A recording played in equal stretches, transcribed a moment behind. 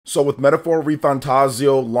So with Metaphor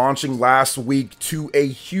ReFantazio launching last week to a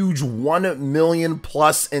huge 1 million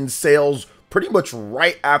plus in sales pretty much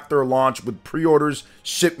right after launch with pre-orders,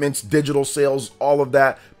 shipments, digital sales, all of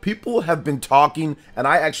that, people have been talking, and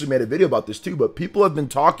I actually made a video about this too, but people have been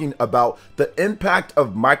talking about the impact of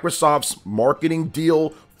Microsoft's marketing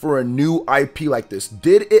deal for a new IP like this.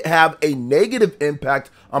 Did it have a negative impact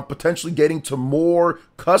on potentially getting to more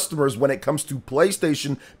customers when it comes to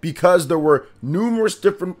PlayStation because there were numerous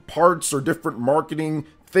different parts or different marketing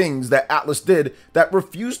things that Atlas did that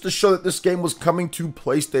refused to show that this game was coming to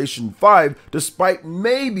PlayStation 5, despite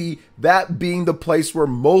maybe that being the place where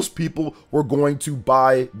most people were going to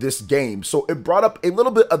buy this game. So it brought up a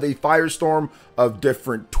little bit of a firestorm of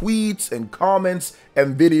different tweets and comments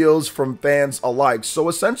and videos from fans alike. So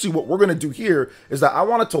essentially what we're going to do here is that I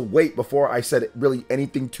wanted to wait before I said really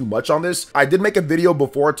anything too much on this. I did make a video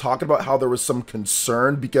before talking about how there was some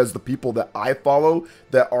concern because the people that I follow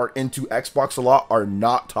that are into Xbox a lot are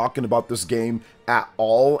not talking about this game at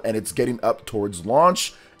all, and it's getting up towards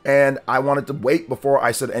launch. And I wanted to wait before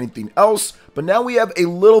I said anything else, but now we have a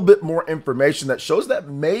little bit more information that shows that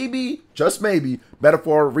maybe, just maybe,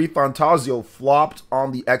 Metaphor ReFantazio flopped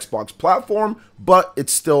on the Xbox platform, but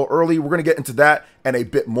it's still early. We're going to get into that and a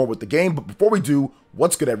bit more with the game, but before we do,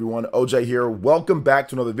 what's good everyone? OJ here. Welcome back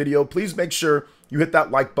to another video. Please make sure you hit that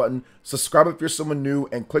like button, subscribe if you're someone new,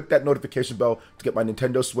 and click that notification bell to get my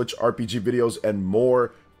Nintendo Switch RPG videos and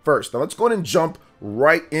more first. Now let's go ahead and jump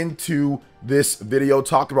right into this video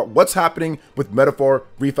talking about what's happening with Metaphor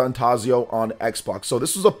ReFantazio on Xbox. So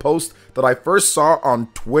this was a post that I first saw on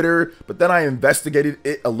Twitter, but then I investigated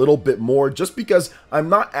it a little bit more just because I'm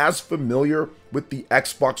not as familiar with the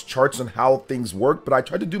Xbox charts and how things work, but I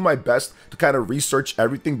tried to do my best to kind of research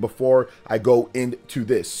everything before I go into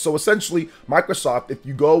this. So essentially, Microsoft, if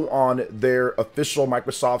you go on their official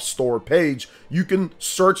Microsoft Store page, you can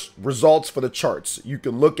search results for the charts. You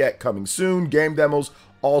can look at coming soon, game demos,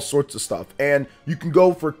 all sorts of stuff, and you can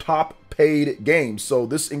go for top paid games. So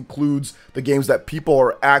this includes the games that people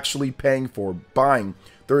are actually paying for buying.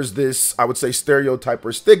 There's this, I would say, stereotype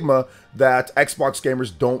or stigma that Xbox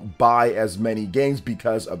gamers don't buy as many games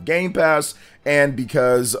because of Game Pass and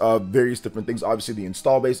because of various different things. Obviously, the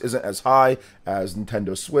install base isn't as high as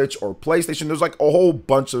Nintendo Switch or PlayStation. There's like a whole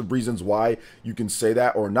bunch of reasons why you can say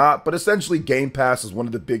that or not, but essentially Game Pass is one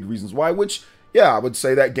of the big reasons why, which, yeah, I would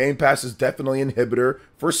say that Game Pass is definitely an inhibitor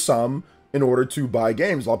for some in order to buy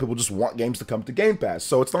games. A lot of people just want games to come to Game Pass.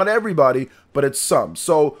 So it's not everybody, but it's some.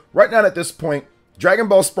 So right now at this point, Dragon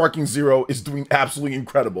Ball Sparking Zero is doing absolutely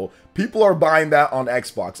incredible. People are buying that on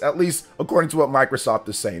Xbox, at least according to what Microsoft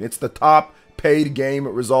is saying. It's the top paid game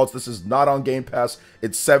results. This is not on Game Pass.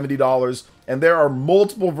 It's $70, and there are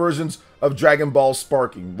multiple versions of Dragon Ball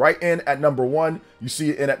Sparking. Right in at number 1, you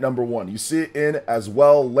see it in at number 1. You see it in as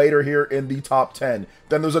well later here in the top 10.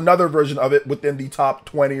 Then there's another version of it within the top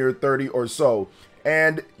 20 or 30 or so.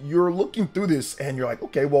 And you're looking through this and you're like,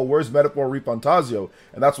 okay, well, where's Metaphor ReFantazio?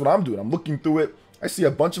 And that's what I'm doing. I'm looking through it. I see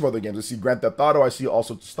a bunch of other games. I see Grand Theft Auto. I see all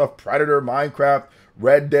sorts of stuff. Predator, Minecraft,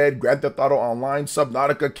 Red Dead, Grand Theft Auto Online,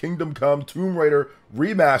 Subnautica, Kingdom Come, Tomb Raider,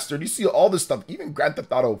 Remastered. You see all this stuff. Even Grand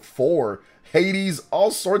Theft Auto 4, Hades,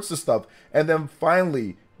 all sorts of stuff. And then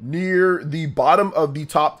finally, near the bottom of the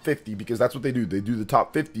top 50, because that's what they do. They do the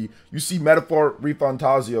top 50. You see Metaphor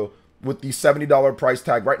ReFantazio with the $70 price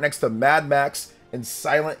tag right next to Mad Max and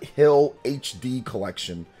Silent Hill HD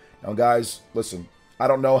Collection. Now, guys, listen. I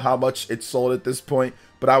don't know how much it's sold at this point,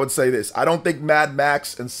 but I would say this. I don't think Mad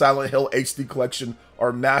Max and Silent Hill HD Collection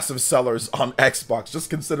are massive sellers on Xbox, just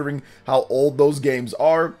considering how old those games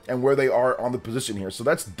are and where they are on the position here. So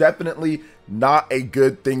that's definitely not a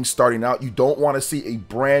good thing starting out. You don't want to see a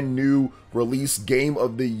brand new release game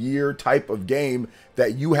of the year type of game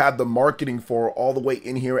that you had the marketing for all the way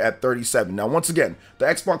in here at 37. Now, once again, the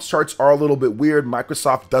Xbox charts are a little bit weird.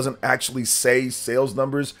 Microsoft doesn't actually say sales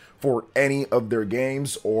numbers for any of their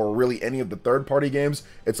games or really any of the third-party games.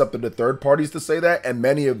 It's up to the third parties to say that, and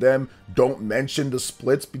many of them don't mention the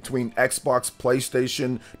splits between Xbox,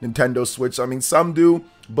 PlayStation, Nintendo Switch. I mean, some do,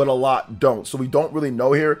 but a lot don't. So we don't really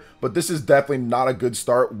know here, but this is definitely not a good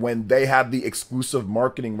start when they have the exclusive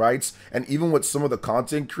marketing rights. And even with some of the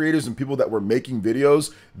content creators and people that were making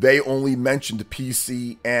videos, they only mentioned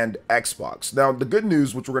PC and Xbox. Now, the good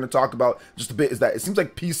news, which we're going to talk about just a bit, is that it seems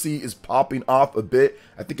like PC is popping off a bit.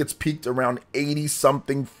 I think it's peaked around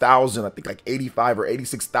 80-something thousand. I think like 85 or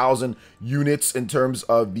 86,000 units in terms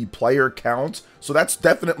of the player count. So that's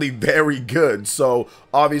definitely very good. So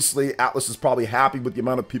obviously Atlas is probably happy with the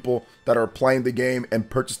amount of people that are playing the game and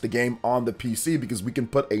purchase the game on the PC, because we can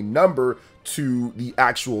put a number to the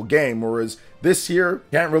actual game, whereas this here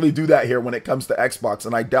can't really do that here when it comes to Xbox.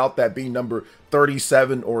 And I doubt that being number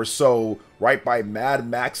 37 or so, right by Mad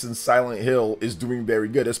Max and Silent Hill, is doing very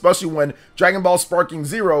good, especially when Dragon Ball Sparking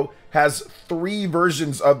Zero has 3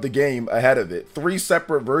 versions of the game ahead of it. 3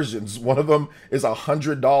 separate versions. One of them is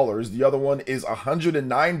 $100, the other one is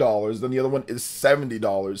 $109, then the other one is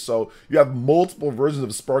 $70. So you have multiple versions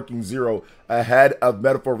of Sparking Zero ahead of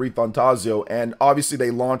Metaphor ReFantazio, and obviously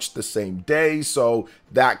they launched the same day, so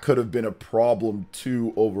that could have been a problem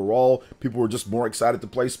too overall. People were just more excited to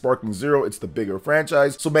play Sparking Zero. It's the bigger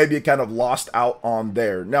franchise, so maybe it kind of lost out on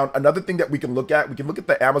there. Now, another thing that we can look at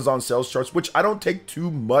the Amazon sales charts, which I don't take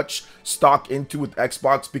too much stock into with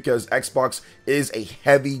Xbox because Xbox is a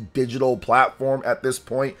heavy digital platform at this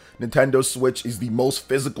point. Nintendo Switch is the most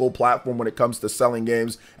physical platform when it comes to selling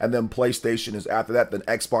games, and then PlayStation is after that. Then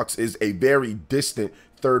Xbox is a very distant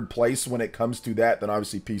third place when it comes to that. Then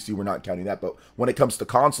obviously PC, we're not counting that, but when it comes to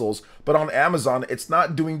consoles. But on Amazon, it's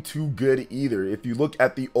not doing too good either. If you look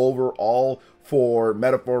at the overall for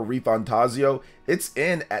Metaphor ReFantazio, it's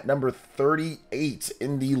in at number 38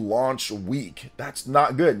 in the launch week. That's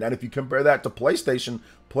not good. Now, if you compare that to PlayStation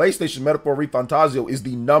Metaphor ReFantazio is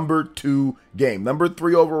the number 2 game. Number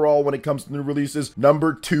 3 overall when it comes to new releases,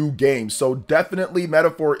 number 2 game. So definitely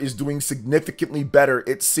Metaphor is doing significantly better,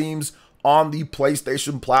 it seems, on the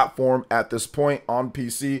PlayStation platform at this point on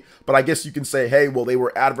PC. But I guess you can say, hey, well, they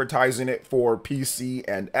were advertising it for PC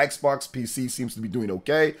and Xbox. PC seems to be doing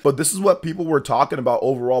okay. But this is what people were talking about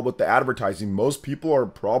overall with the advertising. Most people are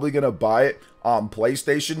probably going to buy it on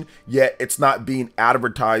PlayStation, yet it's not being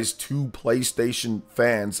advertised to PlayStation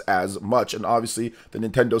fans as much. And obviously the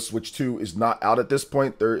Nintendo Switch 2 is not out at this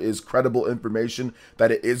point. There is credible information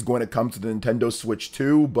that it is going to come to the Nintendo Switch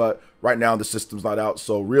 2, but right now the system's not out.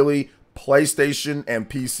 So really, PlayStation and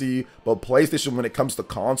PC, but PlayStation when it comes to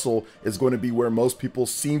console is going to be where most people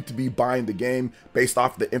seem to be buying the game based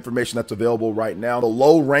off the information that's available right now. The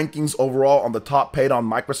low rankings overall on the top paid on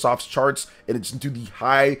Microsoft's charts, and it's into the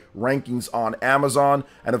high rankings on Amazon.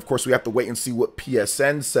 And of course, we have to wait and see what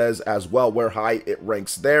PSN says as well, where high it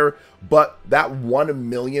ranks there. But that 1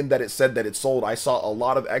 million that it said that it sold, I saw a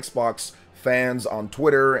lot of Xbox fans on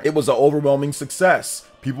Twitter. It was an overwhelming success.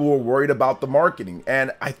 People were worried about the marketing,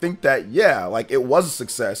 and I think that, yeah, like, it was a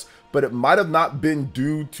success, but it might have not been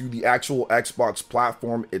due to the actual Xbox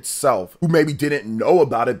platform itself, who maybe didn't know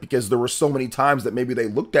about it because there were so many times that maybe they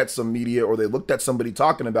looked at some media or they looked at somebody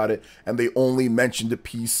talking about it and they only mentioned the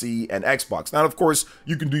PC and Xbox. Now, of course,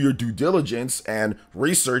 you can do your due diligence and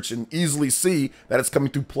research and easily see that it's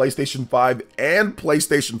coming to PlayStation 5 and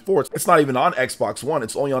PlayStation 4. It's not even on Xbox One.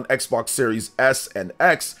 It's only on Xbox Series S and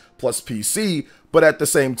X plus PC. But at the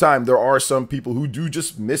same time, there are some people who do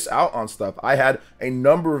just miss out on stuff. I had a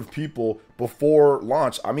number of people before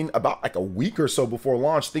launch, I mean, about like a week or so before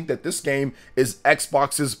launch, think that this game is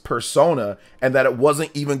Xbox's Persona and that it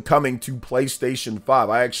wasn't even coming to PlayStation 5.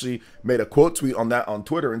 I actually made a quote tweet on that on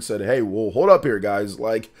Twitter and said, hey, well, hold up here, guys.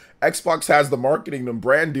 Like, Xbox has the marketing and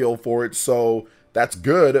brand deal for it, so that's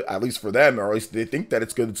good, at least for them, or at least they think that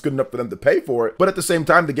it's good. It's good enough for them to pay for it. But at the same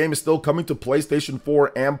time, the game is still coming to PlayStation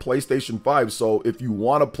 4 and PlayStation 5. So if you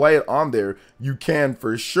want to play it on there, you can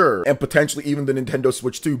for sure. And potentially even the Nintendo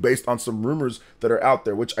Switch 2 based on some rumors that are out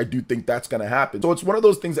there, which I do think that's going to happen. So it's one of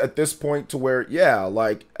those things at this point to where, yeah,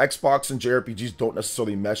 like Xbox and JRPGs don't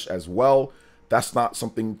necessarily mesh as well. That's not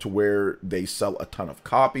something to where they sell a ton of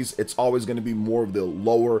copies. It's always going to be more of the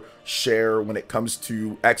lower share when it comes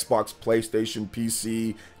to Xbox, PlayStation,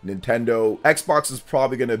 PC, Nintendo. Xbox is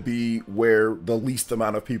probably going to be where the least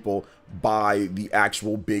amount of people buy the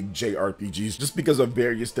actual big JRPGs just because of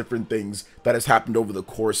various different things that has happened over the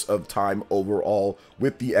course of time overall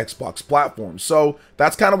with the Xbox platform. So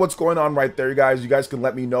that's kind of what's going on right there, guys. You guys can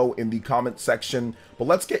let me know in the comment section. But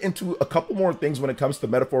let's get into a couple more things when it comes to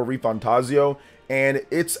Metaphor ReFantazio. And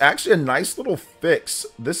it's actually a nice little fix.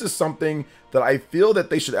 This is something that I feel that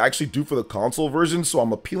they should actually do for the console version, so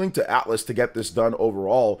I'm appealing to Atlas to get this done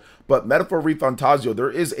overall. But Metaphor ReFantazio,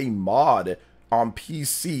 there is a mod on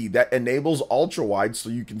PC that enables ultra wide, so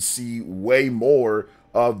you can see way more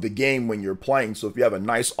of the game when you're playing. So if you have a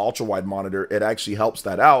nice ultra wide monitor, it actually helps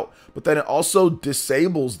that out. But then it also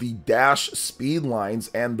disables the dash speed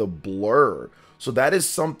lines and the blur. So that is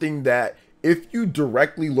something that if you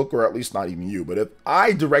directly look, or at least not even you, but if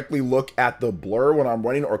I directly look at the blur when I'm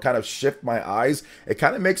running or kind of shift my eyes, it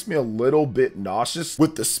kind of makes me a little bit nauseous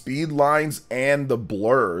with the speed lines and the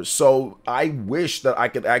blur. So I wish that I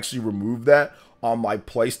could actually remove that on my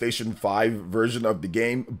PlayStation 5 version of the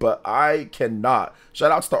game, but I cannot.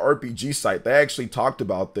 Shout outs to RPG site. They actually talked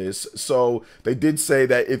about this. So they did say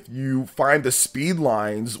that if you find the speed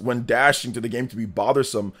lines when dashing to the game to be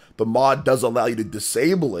bothersome, the mod does allow you to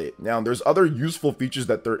disable it. Now, there's other useful features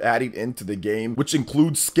that they're adding into the game, which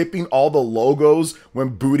include skipping all the logos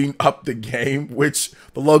when booting up the game, which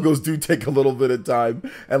the logos do take a little bit of time,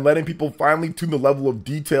 and letting people finally tune the level of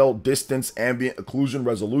detail, distance, ambient occlusion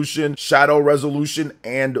resolution, shadow resolution,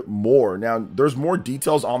 and more. Now, there's more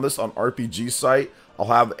details on this on RPG site. I'll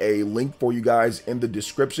have a link for you guys in the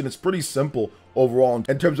description. It's pretty simple overall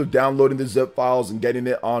in terms of downloading the zip files and getting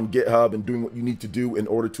it on GitHub and doing what you need to do in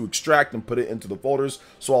order to extract and put it into the folders.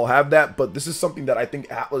 So I'll have that, but this is something that I think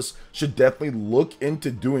Atlas should definitely look into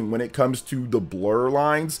doing when it comes to the blur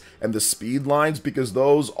lines and the speed lines, because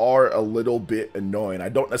those are a little bit annoying. I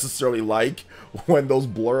don't necessarily like when those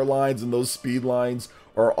blur lines and those speed lines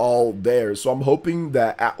are all there. So I'm hoping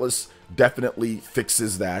that Atlas definitely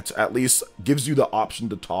fixes that, at least gives you the option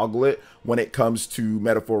to toggle it when it comes to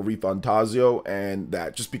Metaphor ReFantazio, and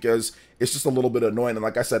that just because it's just a little bit annoying. And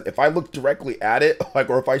like I said, if I look directly at it, like,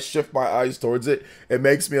 or if I shift my eyes towards it, it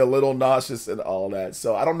makes me a little nauseous and all that.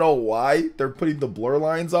 So I don't know why they're putting the blur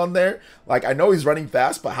lines on there. Like, I know he's running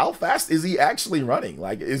fast, but how fast is he actually running?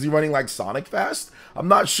 Like, is he running like Sonic fast? I'm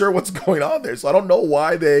not sure what's going on there. So I don't know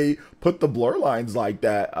why they put the blur lines like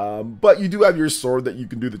that. But you do have your sword that you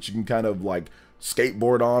can do, that you can kind of like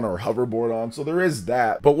skateboard on or hoverboard on, so there is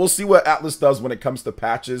that. But we'll see what Atlas does when it comes to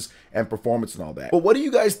patches and performance and all that. But what do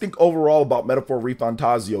you guys think overall about Metaphor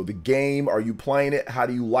ReFantazio, the game? Are you playing it? How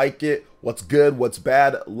do you like it? What's good? What's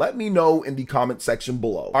bad? Let me know in the comment section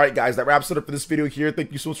below. All right, guys, that wraps it up for this video here.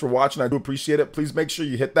 Thank you so much for watching. I do appreciate it. Please make sure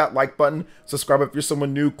you hit that like button, subscribe if you're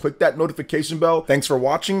someone new, click that notification bell. Thanks for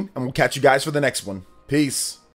watching, and we'll catch you guys for the next one. Peace.